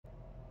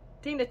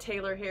Dana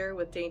Taylor here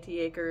with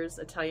Dainty Acres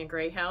Italian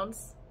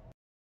Greyhounds.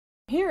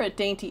 Here at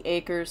Dainty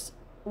Acres,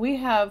 we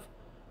have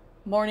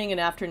morning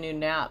and afternoon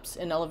naps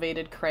in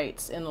elevated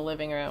crates in the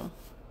living room.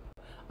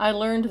 I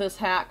learned this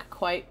hack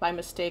quite by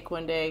mistake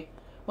one day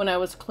when I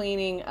was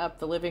cleaning up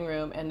the living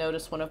room and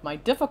noticed one of my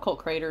difficult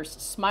craters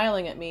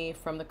smiling at me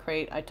from the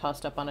crate I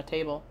tossed up on a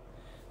table.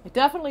 I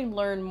definitely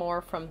learned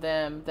more from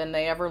them than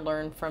they ever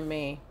learned from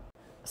me.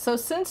 So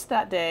since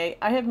that day,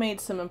 I have made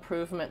some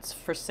improvements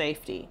for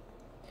safety,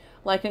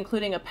 like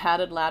including a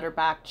padded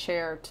ladder-backed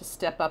chair to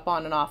step up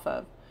on and off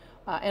of,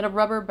 and a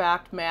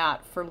rubber-backed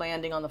mat for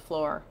landing on the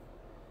floor.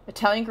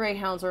 Italian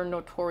Greyhounds are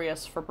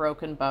notorious for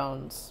broken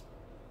bones.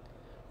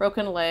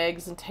 Broken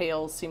legs and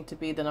tails seem to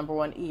be the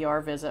 #1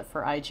 ER visit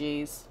for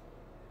IGs.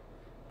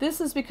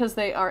 This is because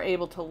they are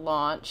able to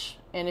launch,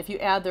 and if you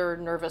add their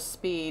nervous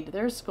speed,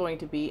 there's going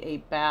to be a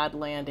bad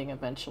landing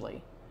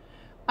eventually.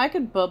 I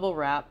could bubble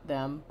wrap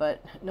them,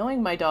 but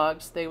knowing my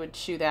dogs, they would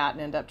chew that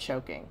and end up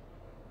choking.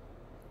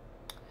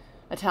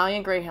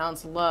 Italian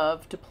Greyhounds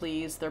love to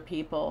please their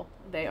people.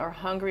 They are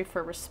hungry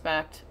for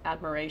respect,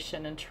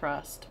 admiration, and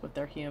trust with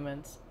their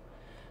humans.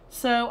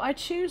 So I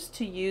choose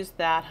to use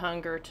that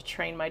hunger to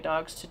train my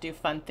dogs to do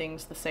fun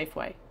things the safe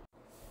way.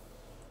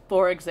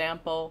 For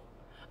example,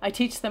 I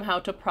teach them how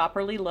to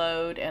properly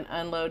load and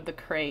unload the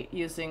crate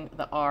using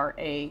the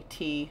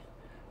RAT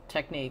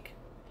technique.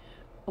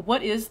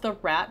 What is the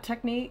RAT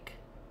technique?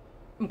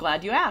 I'm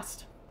glad you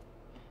asked.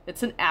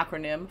 It's an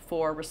acronym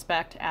for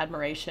respect,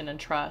 admiration, and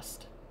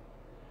trust.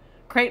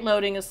 Crate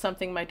loading is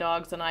something my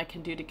dogs and I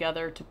can do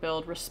together to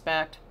build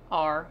respect,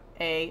 R,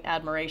 A,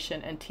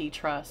 admiration, and T,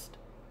 trust.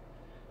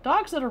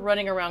 Dogs that are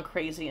running around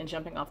crazy and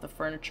jumping off the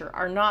furniture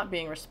are not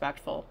being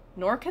respectful,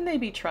 nor can they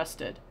be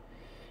trusted.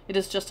 It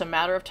is just a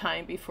matter of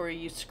time before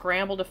you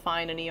scramble to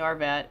find an ER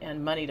vet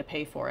and money to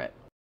pay for it.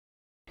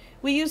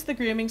 We use the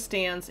grooming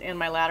stands and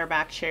my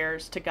ladder-back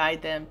chairs to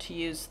guide them to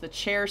use the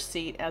chair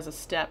seat as a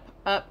step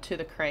up to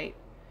the crate.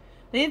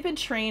 They have been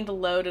trained to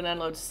load and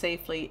unload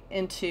safely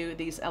into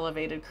these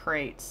elevated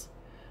crates.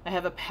 I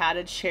have a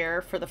padded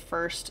chair for the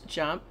first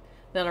jump,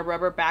 then a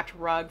rubber-backed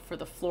rug for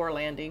the floor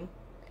landing.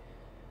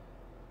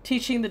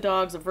 Teaching the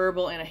dogs a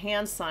verbal and a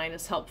hand sign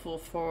is helpful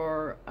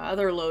for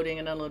other loading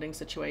and unloading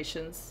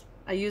situations.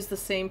 I use the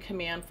same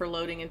command for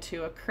loading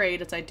into a crate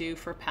as I do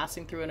for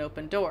passing through an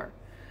open door.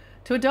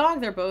 To a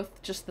dog, they're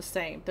both just the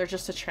same. They're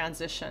just a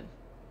transition.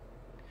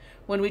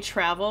 When we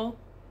travel,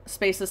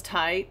 space is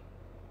tight,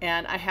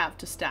 and I have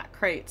to stack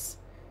crates.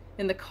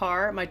 In the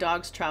car, my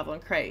dogs travel in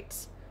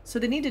crates, so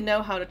they need to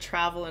know how to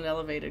travel in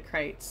elevated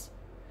crates.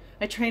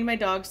 I train my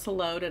dogs to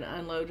load and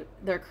unload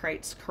their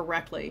crates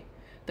correctly.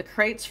 The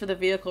crates for the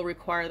vehicle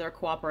require their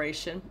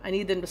cooperation. I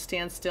need them to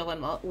stand still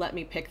and let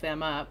me pick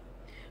them up.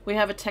 We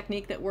have a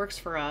technique that works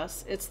for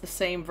us. It's the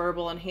same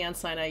verbal and hand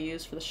sign I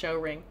use for the show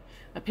ring.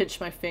 I pinch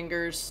my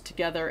fingers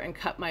together and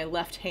cup my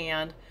left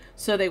hand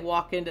so they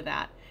walk into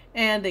that,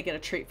 and they get a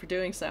treat for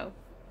doing so.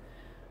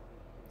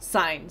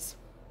 Signs.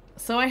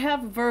 So I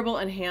have verbal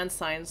and hand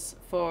signs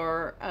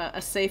for a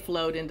safe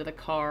load into the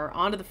car,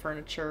 onto the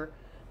furniture,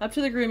 up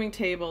to the grooming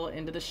table,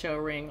 into the show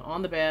ring,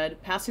 on the bed,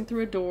 passing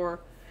through a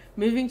door,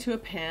 moving to a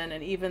pen,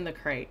 and even the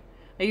crate.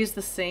 I use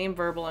the same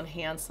verbal and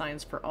hand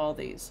signs for all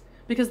these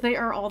because they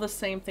are all the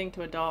same thing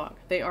to a dog.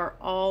 They are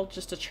all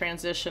just a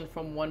transition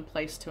from one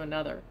place to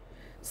another.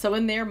 So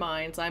in their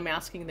minds, I'm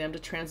asking them to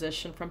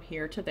transition from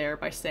here to there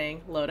by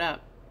saying, load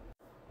up.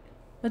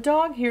 The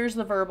dog hears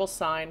the verbal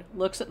sign,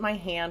 looks at my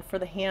hand for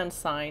the hand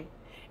sign,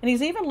 and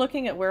he's even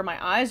looking at where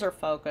my eyes are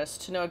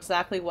focused to know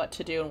exactly what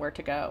to do and where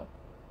to go.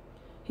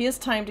 He has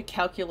time to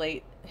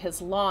calculate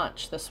his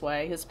launch this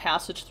way, his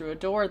passage through a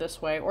door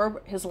this way,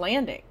 or his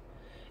landing.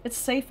 It's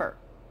safer.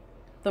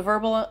 The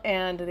verbal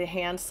and the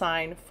hand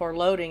sign for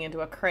loading into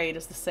a crate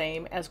is the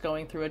same as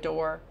going through a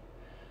door.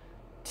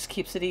 Just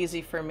keeps it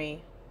easy for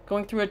me.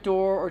 Going through a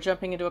door or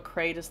jumping into a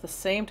crate is the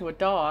same to a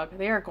dog.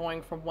 They are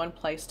going from one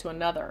place to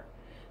another.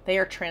 They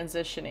are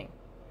transitioning.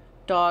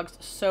 Dogs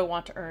so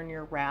want to earn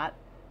your rat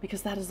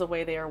because that is the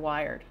way they are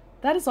wired.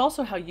 That is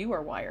also how you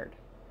are wired.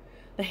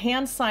 The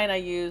hand sign I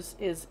use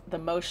is the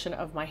motion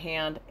of my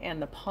hand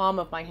and the palm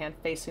of my hand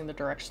facing the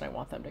direction I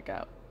want them to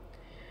go.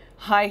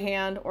 High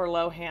hand or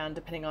low hand,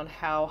 depending on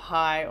how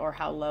high or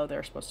how low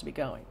they're supposed to be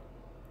going.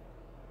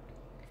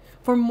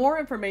 For more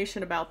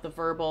information about the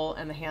verbal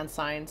and the hand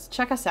signs,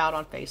 check us out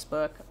on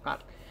Facebook. I've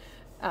got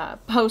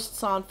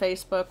posts on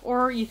Facebook,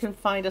 or you can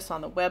find us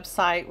on the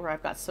website where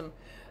I've got some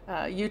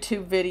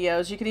YouTube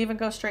videos. You can even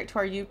go straight to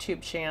our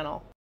YouTube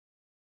channel.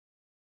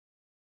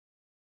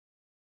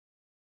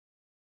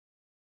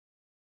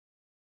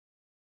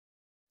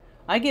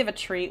 I give a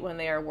treat when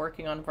they are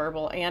working on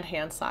verbal and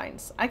hand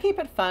signs. I keep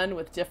it fun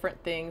with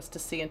different things to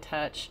see and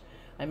touch.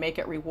 I make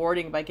it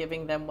rewarding by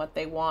giving them what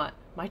they want.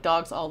 My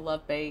dogs all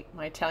love bait.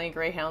 My Italian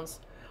Greyhounds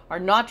are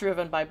not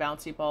driven by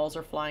bouncy balls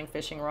or flying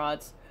fishing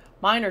rods.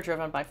 Mine are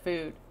driven by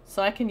food,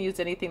 so I can use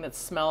anything that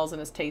smells and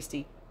is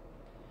tasty.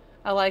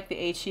 I like the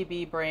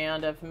H-E-B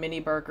brand of mini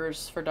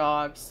burgers for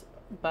dogs,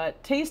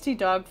 but tasty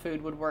dog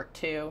food would work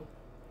too.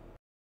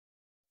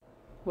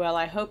 Well,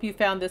 I hope you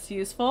found this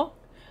useful.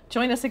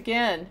 Join us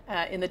again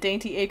in the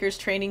Dainty Acres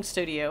Training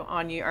Studio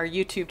on our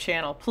YouTube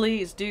channel.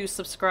 Please do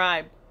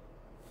subscribe.